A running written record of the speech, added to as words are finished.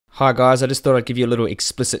Hi guys, I just thought I'd give you a little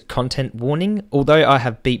explicit content warning. Although I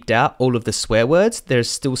have beeped out all of the swear words, there's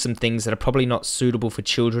still some things that are probably not suitable for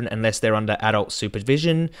children unless they're under adult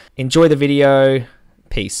supervision. Enjoy the video.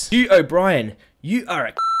 Peace. You O'Brien, you are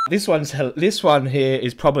a This one here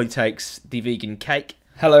is probably takes the vegan cake.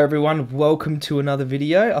 Hello everyone, welcome to another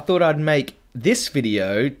video. I thought I'd make this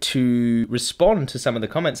video to respond to some of the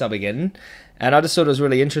comments I've been getting, and I just thought it was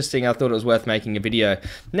really interesting. I thought it was worth making a video.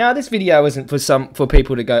 Now, this video isn't for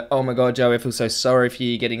people to go, oh my god, Joe, I feel so sorry for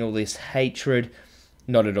you getting all this hatred.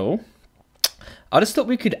 Not at all. I just thought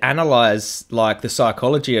we could analyze like the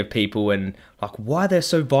psychology of people and like why they're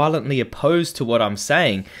so violently opposed to what I'm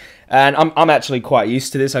saying. And I'm actually quite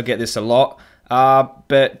used to this. I get this a lot.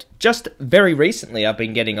 But just very recently, I've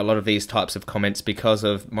been getting a lot of these types of comments because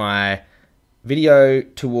of my video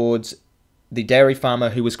towards the dairy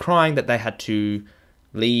farmer who was crying that they had to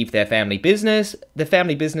leave their family business. The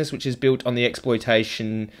family business which is built on the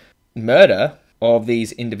exploitation, murder of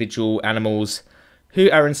these individual animals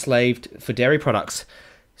who are enslaved for dairy products.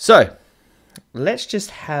 So, let's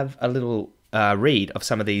just have a little read of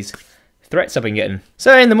some of these threats I've been getting.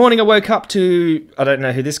 So in the morning I woke up to, I don't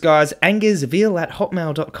know who this guy's,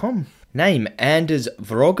 angersville@hotmail.com. Name, Anders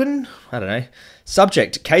Vrogen? I don't know.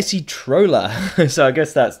 Subject, Casey Troller. So I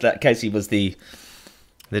guess that Casey was the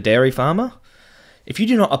dairy farmer. If you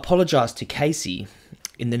do not apologise to Casey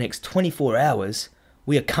in the next 24 hours,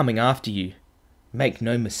 we are coming after you. Make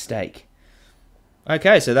no mistake.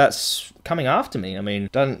 Okay, so that's coming after me. I mean,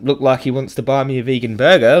 doesn't look like he wants to buy me a vegan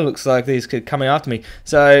burger. Looks like he's coming after me.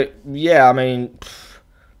 So, yeah, I mean,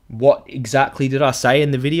 what exactly did I say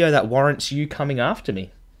in the video that warrants you coming after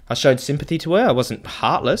me? I showed sympathy to her. I wasn't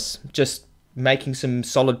heartless. Just making some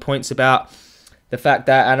solid points about the fact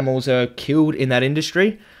that animals are killed in that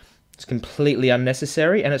industry. It's completely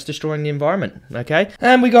unnecessary and it's destroying the environment, okay?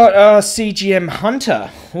 And we got CGM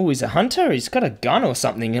Hunter. Oh, he's a hunter? He's got a gun or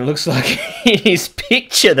something, it looks like in his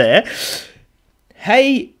picture there.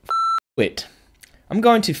 Hey, it. I'm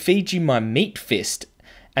going to feed you my meat fist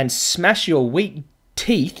and smash your weak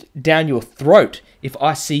teeth down your throat if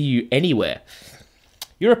I see you anywhere.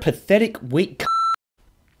 You're a pathetic, weak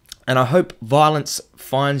and I hope violence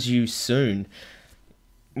finds you soon.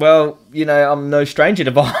 Well, you know, I'm no stranger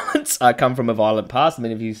to violence. I come from a violent past. I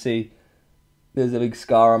mean, if you see, there's a big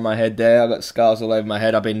scar on my head there. I've got scars all over my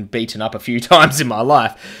head. I've been beaten up a few times in my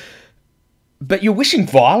life. But you're wishing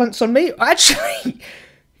violence on me? Actually,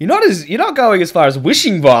 you're not going as far as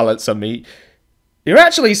wishing violence on me. You're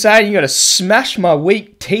actually saying you're going to smash my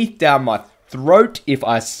weak teeth down my throat if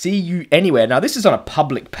I see you anywhere. Now, this is on a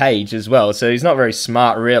public page as well, so he's not very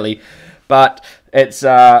smart, really. But it's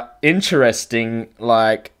interesting,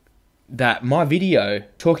 like, that my video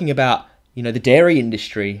talking about, you know, the dairy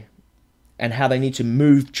industry and how they need to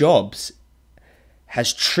move jobs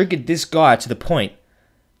has triggered this guy to the point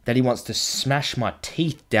that he wants to smash my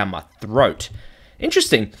teeth down my throat.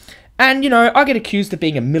 Interesting. And, you know, I get accused of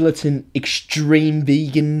being a militant, extreme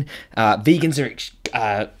vegan. Vegans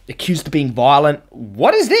are accused of being violent.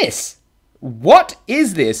 What is this? What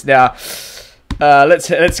is this? Now,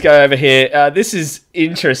 let's go over here. This is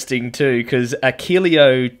interesting too, because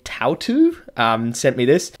Akilio Tautu sent me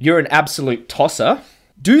this. You're an absolute tosser.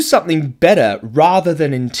 Do something better rather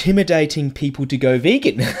than intimidating people to go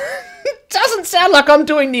vegan. Doesn't sound like I'm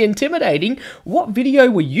doing the intimidating. What video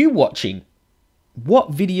were you watching?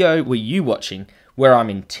 What video were you watching where I'm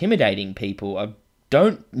intimidating people? I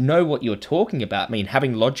don't know what you're talking about. I mean,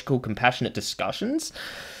 having logical, compassionate discussions?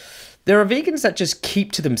 There are vegans that just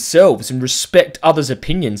keep to themselves and respect others'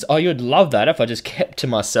 opinions. Oh, you'd love that if I just kept to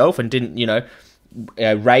myself and didn't, you know,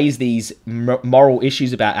 raise these moral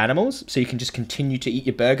issues about animals, so you can just continue to eat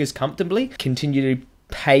your burgers comfortably, continue to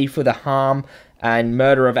pay for the harm and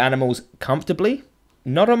murder of animals comfortably.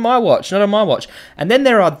 Not on my watch, not on my watch. And then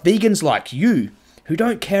there are vegans like you who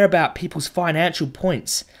don't care about people's financial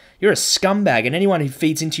points. You're a scumbag, and anyone who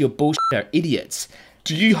feeds into your bullshit are idiots.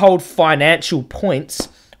 Do you hold financial points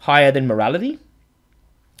higher than morality?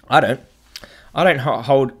 I don't. I don't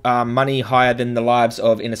hold money higher than the lives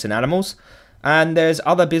of innocent animals. And there's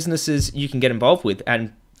other businesses you can get involved with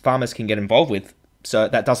and farmers can get involved with. So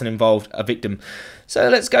that doesn't involve a victim. So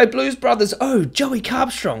let's go Blues Brothers. Oh, Joey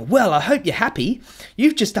Carbstrong. Well, I hope you're happy.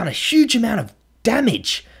 You've just done a huge amount of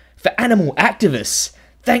damage for animal activists.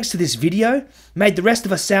 Thanks to this video, made the rest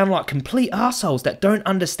of us sound like complete assholes that don't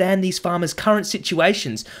understand these farmers' current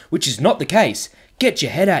situations, which is not the case. Get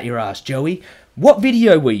your head out your ass, Joey. What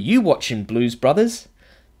video were you watching, Blues Brothers?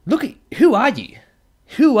 Look at, who are you?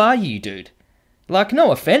 Who are you, dude? Like,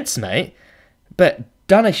 no offense, mate, but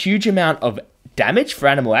done a huge amount of damage for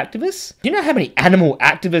animal activists? Do you know how many animal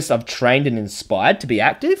activists I've trained and inspired to be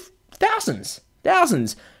active? Thousands.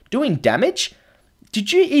 Thousands. Doing damage?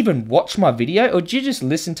 Did you even watch my video, or did you just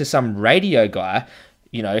listen to some radio guy,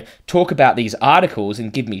 you know, talk about these articles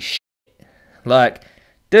and give me shit? Like,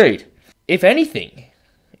 dude, if anything,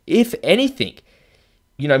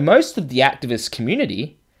 you know, most of the activist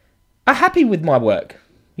community are happy with my work.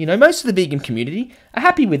 You know, most of the vegan community are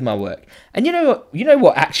happy with my work. And you know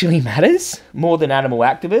what actually matters more than animal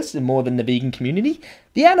activists and more than the vegan community?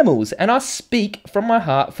 The animals. And I speak from my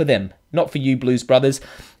heart for them, not for you, Blues Brothers.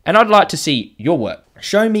 And I'd like to see your work.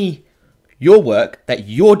 Show me your work that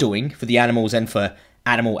you're doing for the animals and for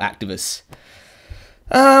animal activists.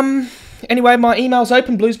 Anyway, my email's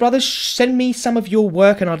open, Blues Brothers. Send me some of your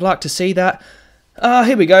work and I'd like to see that.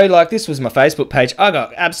 Here we go. Like, this was my Facebook page. I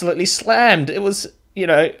got absolutely slammed. It was, you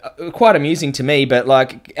know, quite amusing to me, but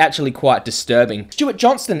like actually quite disturbing. Stuart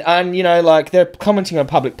Johnston, and you know, like they're commenting on a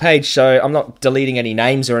public page, so I'm not deleting any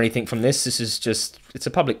names or anything from this. This is just, it's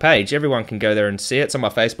a public page. Everyone can go there and see it. It's on my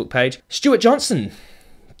Facebook page. Stuart Johnston,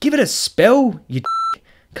 give it a spell, you d***.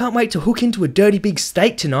 Can't wait to hook into a dirty big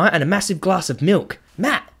steak tonight and a massive glass of milk.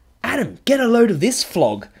 Matt, Adam, get a load of this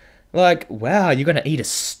flog. Like, wow, you're gonna eat a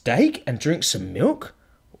steak and drink some milk?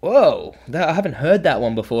 Whoa, I haven't heard that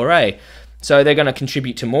one before, eh? So they're going to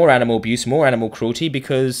contribute to more animal abuse, more animal cruelty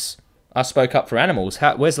because I spoke up for animals.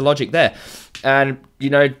 Where's the logic there? And, you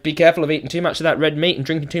know, be careful of eating too much of that red meat and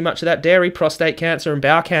drinking too much of that dairy. Prostate cancer and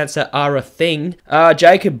bowel cancer are a thing.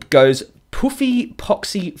 Jacob goes, puffy,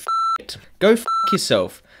 poxy, f***. Go f***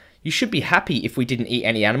 yourself. You should be happy if we didn't eat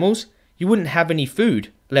any animals. You wouldn't have any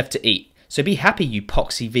food left to eat. So be happy, you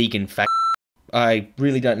poxy vegan f***. I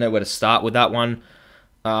really don't know where to start with that one.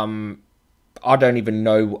 I don't even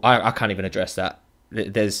know, I can't even address that.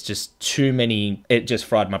 There's just too many, it just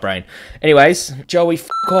fried my brain. Anyways, Joey, f***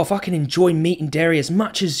 off, I can enjoy meat and dairy as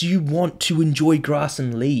much as you want to enjoy grass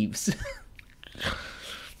and leaves.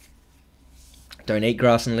 Don't eat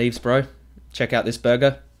grass and leaves, bro. Check out this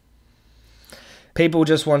burger. People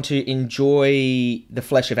just want to enjoy the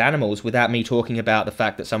flesh of animals without me talking about the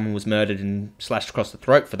fact that someone was murdered and slashed across the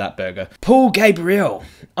throat for that burger. Paul Gabriel,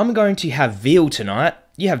 I'm going to have veal tonight.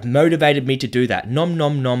 You have motivated me to do that. Nom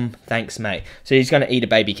nom nom, thanks mate. So he's going to eat a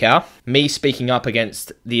baby cow. Me speaking up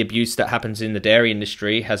against the abuse that happens in the dairy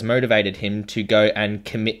industry has motivated him to go and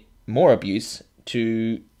commit more abuse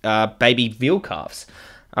to baby veal calves,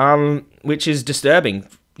 which is disturbing.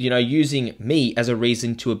 You know, using me as a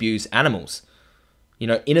reason to abuse animals. You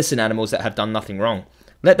know, innocent animals that have done nothing wrong.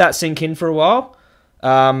 Let that sink in for a while.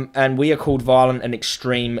 And we are called violent and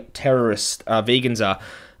extreme terrorists. Vegans are.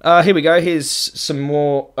 Here we go. Here's some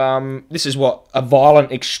more. This is what a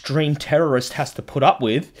violent extreme terrorist has to put up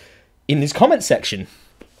with in this comment section.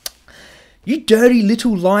 You dirty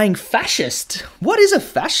little lying fascist. What is a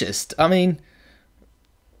fascist? I mean,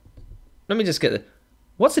 let me just get the...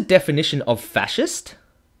 What's the definition of fascist?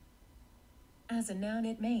 As a noun,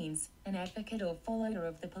 it means an advocate or follower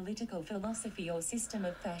of the political philosophy or system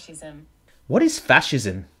of fascism. What is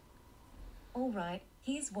fascism? All right,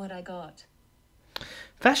 here's what I got.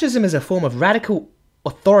 Fascism is a form of radical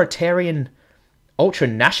authoritarian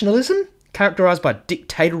ultranationalism characterized by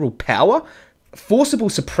dictatorial power, forcible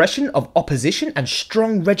suppression of opposition, and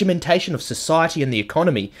strong regimentation of society and the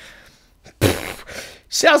economy.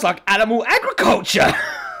 Sounds like animal agriculture.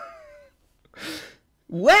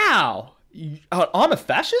 Wow. I'm a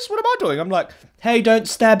fascist? What am I doing? I'm like, hey, don't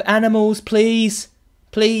stab animals, please.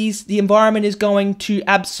 Please, the environment is going to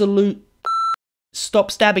absolute... Stop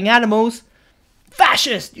stabbing animals.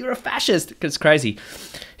 Fascist! You're a fascist! It's crazy.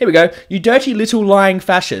 Here we go. You dirty little lying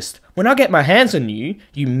fascist. When I get my hands on you,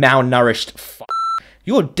 you malnourished f***,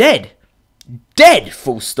 you're dead. Dead,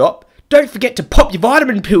 full stop. Don't forget to pop your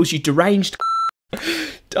vitamin pills, you deranged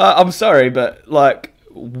I'm sorry, but, like,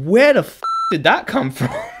 where the f*** did that come from?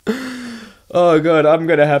 Oh god, I'm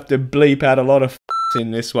gonna have to bleep out a lot of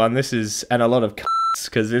in this one. This is, and a lot of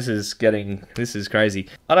because this is crazy.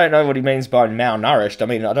 I don't know what he means by malnourished. I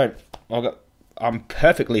mean, I'm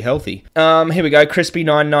perfectly healthy. Here we go,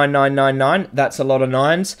 Crispy99999. That's a lot of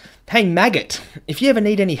nines. Hey Maggot, if you ever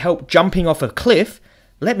need any help jumping off a cliff,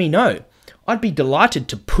 let me know. I'd be delighted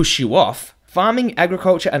to push you off. Farming,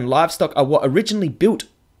 agriculture, and livestock are what originally built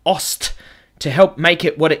Ost to help make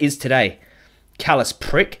it what it is today. Callous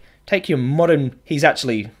prick. Take your modern... He's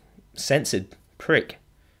actually censored. Prick.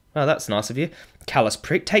 Oh, that's nice of you. Callous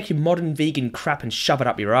prick. Take your modern vegan crap and shove it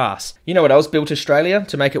up your ass. You know what else built Australia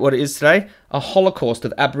to make it what it is today? A holocaust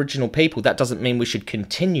of Aboriginal people. That doesn't mean we should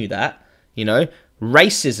continue that. You know?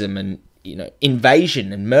 Racism and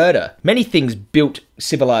invasion and murder. Many things built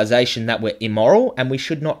civilization that were immoral, and we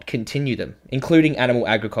should not continue them, including animal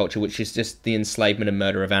agriculture, which is just the enslavement and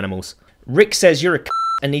murder of animals. Rick says you're a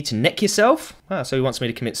and need to neck yourself. So he wants me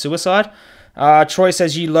to commit suicide. Troy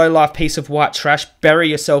says, you low-life piece of white trash, bury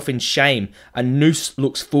yourself in shame. A noose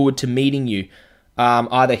looks forward to meeting you.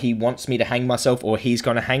 Either he wants me to hang myself or he's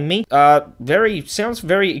going to hang me. Sounds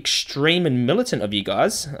very extreme and militant of you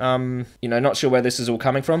guys. Not sure where this is all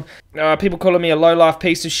coming from. People calling me a low-life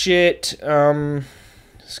piece of shit.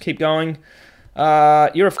 Let's keep going.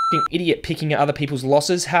 You're a fucking idiot picking at other people's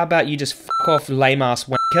losses. How about you just fuck off, lame-ass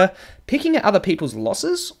wanker? Picking at other people's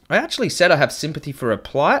losses? I actually said I have sympathy for her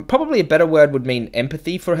plight. Probably a better word would mean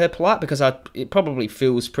empathy for her plight, because it probably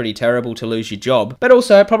feels pretty terrible to lose your job. But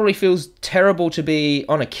also, it probably feels terrible to be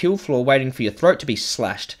on a kill floor waiting for your throat to be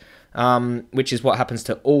slashed. Which is what happens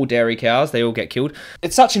to all dairy cows. They all get killed.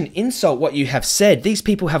 It's such an insult what you have said. These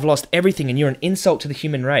people have lost everything and you're an insult to the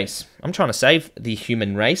human race. I'm trying to save the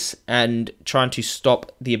human race and trying to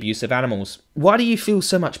stop the abuse of animals. Why do you feel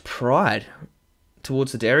so much pride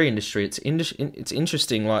towards the dairy industry? It's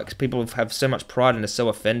interesting, like, people have so much pride and are so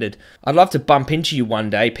offended. I'd love to bump into you one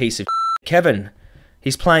day, piece of Kevin,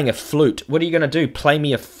 he's playing a flute. What are you going to do? Play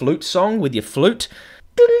me a flute song with your flute?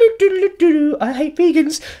 I hate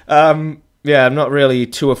vegans. Yeah, I'm not really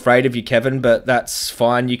too afraid of you, Kevin, but that's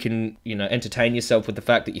fine. You can, entertain yourself with the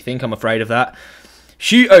fact that you think I'm afraid of that.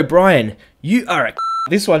 Hugh O'Brien, you are a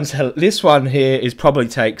This one here is probably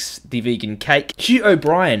takes the vegan cake. Hugh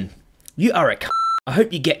O'Brien, you are a I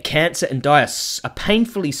hope you get cancer and die a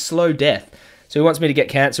painfully slow death. So he wants me to get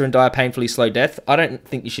cancer and die a painfully slow death. I don't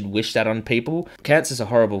think you should wish that on people. Cancer's a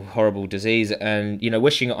horrible, horrible disease, and,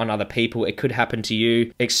 wishing it on other people, it could happen to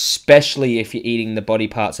you, especially if you're eating the body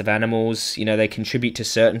parts of animals. They contribute to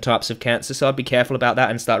certain types of cancer, so I'd be careful about that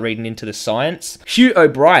and start reading into the science. Hugh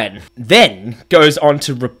O'Brien then goes on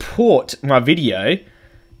to report my video,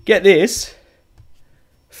 get this,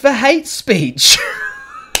 for hate speech.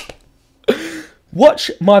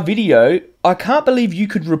 Watch my video. I can't believe you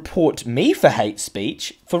could report me for hate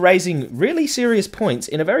speech for raising really serious points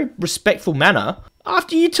in a very respectful manner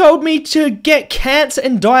after you told me to get cancer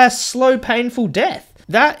and die a slow, painful death.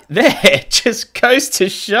 That there just goes to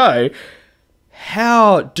show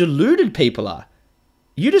how deluded people are.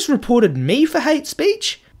 You just reported me for hate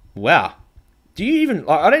speech? Wow. Do you even...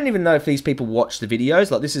 I don't even know if these people watch the videos.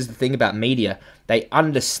 Like, this is the thing about media. They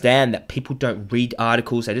understand that people don't read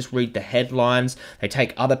articles. They just read the headlines. They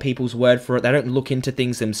take other people's word for it. They don't look into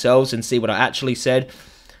things themselves and see what I actually said.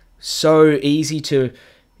 So easy to,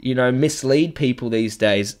 mislead people these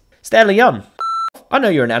days. Stanley Young, I know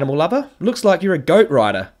you're an animal lover. Looks like you're a goat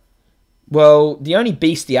rider. Well, the only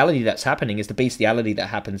bestiality that's happening is the bestiality that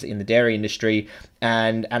happens in the dairy industry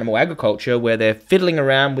and animal agriculture, where they're fiddling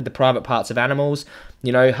around with the private parts of animals,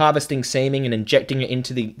 harvesting semen and injecting it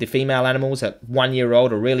into the female animals at 1 year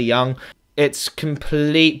old or really young. It's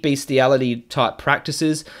complete bestiality type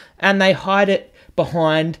practices, and they hide it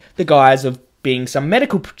behind the guise of being some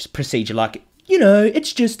medical procedure, like,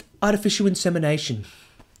 it's just artificial insemination.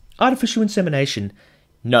 Artificial insemination.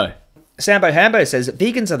 No. Sambo Hambo says,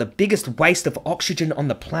 vegans are the biggest waste of oxygen on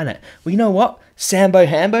the planet. Well, you know what? Sambo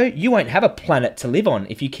Hambo, you won't have a planet to live on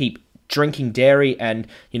if you keep drinking dairy and,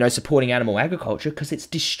 supporting animal agriculture, because it's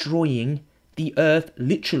destroying the earth,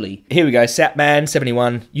 literally. Here we go,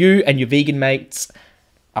 Satman71. You and your vegan mates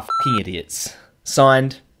are fucking idiots.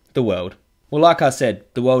 Signed, the world. Well, like I said,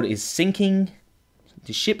 the world is sinking.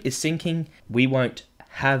 The ship is sinking. We won't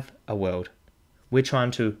have a world. We're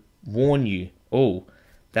trying to warn you all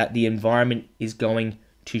that the environment is going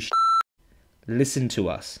to listen to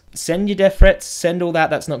us. Send your death threats, send all that.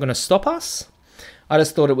 That's not going to stop us. I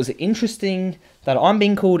just thought it was interesting that I'm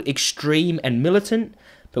being called extreme and militant,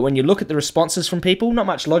 but when you look at the responses from people, not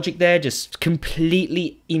much logic there, just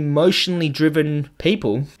completely emotionally driven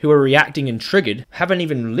people who are reacting and triggered, haven't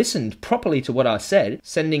even listened properly to what I said,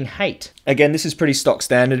 sending hate. Again, this is pretty stock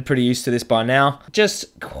standard, pretty used to this by now.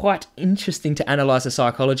 Just quite interesting to analyse the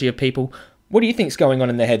psychology of people. What do you think's going on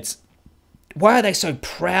in their heads? Why are they so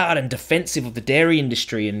proud and defensive of the dairy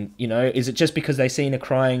industry? And, is it just because they've seen a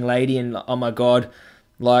crying lady and, oh my God,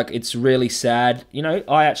 like, it's really sad?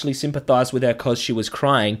 I actually sympathise with her because she was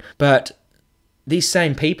crying. But these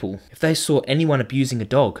same people, if they saw anyone abusing a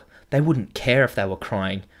dog, they wouldn't care if they were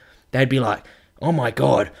crying. They'd be like, oh my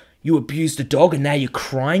God, you abused a dog and now you're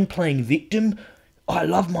crying, playing victim? I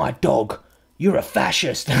love my dog. You're a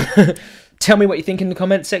fascist. Tell me what you think in the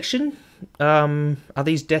comment section. Are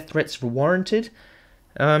these death threats warranted?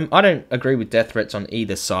 I don't agree with death threats on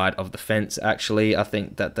either side of the fence, actually. I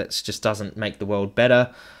think that just doesn't make the world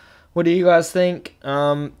better. What do you guys think?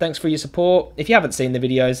 Thanks for your support. If you haven't seen the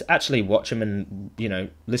videos, actually watch them and, you know,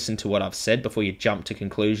 listen to what I've said before you jump to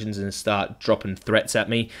conclusions and start dropping threats at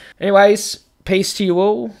me. Anyways, peace to you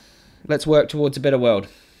all. Let's work towards a better world.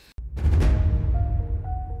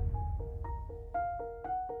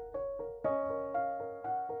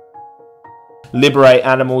 Liberate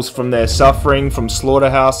animals from their suffering, from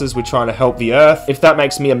slaughterhouses. We're trying to help the earth. If that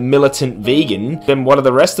makes me a militant vegan, then what are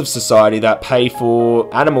the rest of society that pay for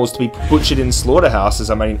animals to be butchered in slaughterhouses?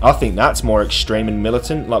 I mean, I think that's more extreme and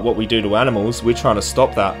militant, like what we do to animals. We're trying to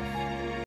stop that.